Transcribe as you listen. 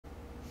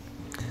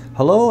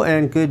Hello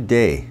and good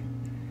day.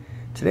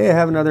 Today I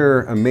have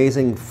another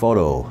amazing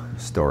photo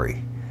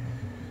story,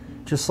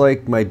 just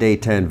like my day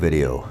 10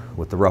 video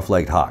with the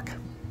rough-legged hawk.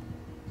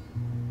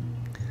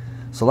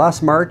 So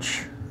last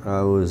March I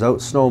was out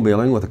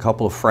snowmobiling with a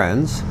couple of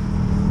friends.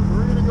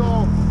 We're gonna go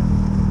out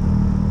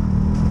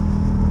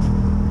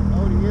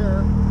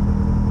here.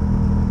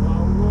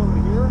 We'll go over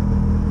here,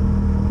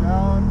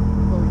 down,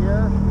 go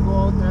here, go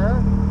out there,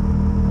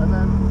 and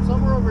then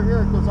somewhere over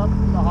here it goes up to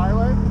the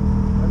highway,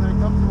 and then it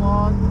comes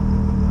along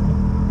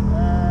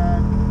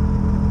and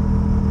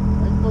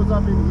it goes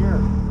up in here.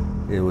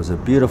 It was a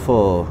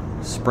beautiful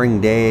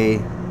spring day.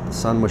 The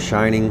sun was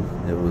shining.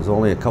 It was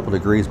only a couple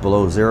degrees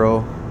below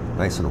zero,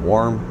 nice and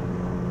warm.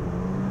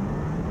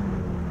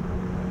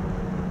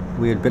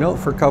 We had been out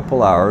for a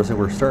couple hours and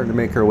we're starting to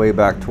make our way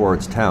back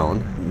towards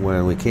town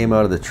when we came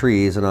out of the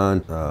trees and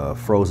on a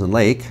frozen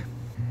lake,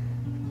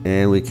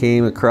 and we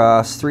came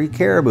across 3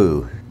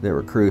 caribou that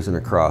were cruising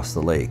across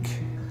the lake.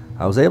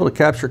 I was able to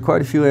capture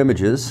quite a few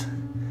images,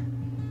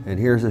 and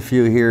here's a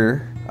few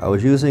here. I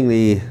was using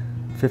the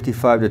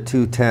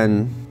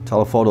 55-210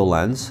 telephoto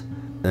lens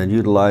and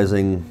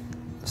utilizing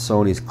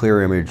Sony's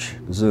clear image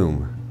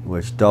zoom,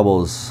 which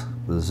doubles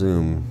the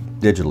zoom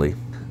digitally.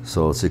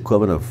 So it's the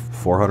equivalent of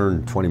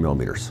 420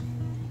 millimeters.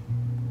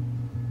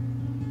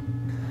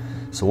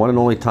 So one and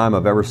only time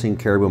I've ever seen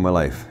caribou in my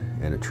life,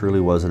 and it truly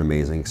was an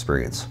amazing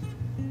experience.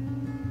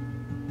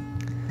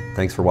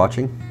 Thanks for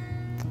watching.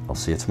 I'll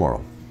see you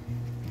tomorrow.